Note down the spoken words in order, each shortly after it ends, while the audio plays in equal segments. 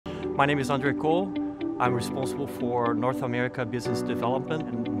My name is Andre Cole. I'm responsible for North America business development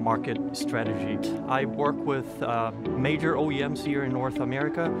and market strategy. I work with major OEMs here in North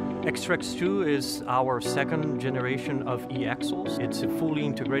America. AxTrax 2 is our second generation of eAxles. It's a fully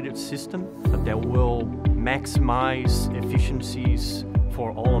integrated system that will maximize efficiencies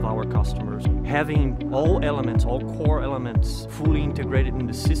for all of our customers. Having all elements, all core elements fully integrated in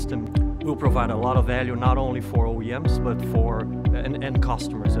the system will provide a lot of value not only for OEMs but for end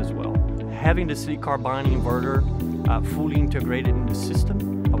customers as well. Having the silicon carbide inverter fully integrated in the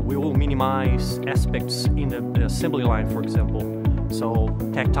system, we will minimize aspects in the assembly line, for example. So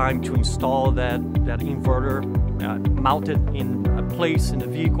take time to install that inverter, mount it in a place in the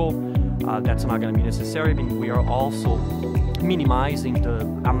vehicle. That's not going to be necessary. We are also minimizing the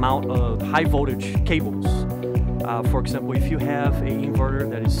amount of high voltage cables. For example, if you have an inverter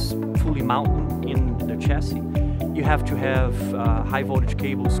that is fully mounted in the chassis, you have to have high voltage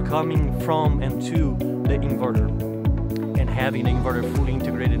cables coming from and to the inverter. And having the inverter fully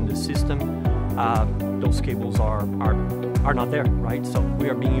integrated in the system, those cables are not there, right? So we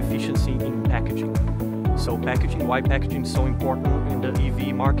are being efficiency in packaging. So packaging, why packaging is so important in the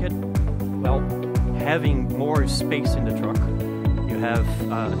EV market? Well, having more space in the truck. You have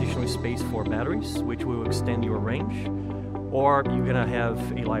additional space for batteries, which will extend your range, or you're gonna have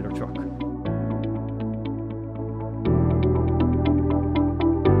a lighter truck.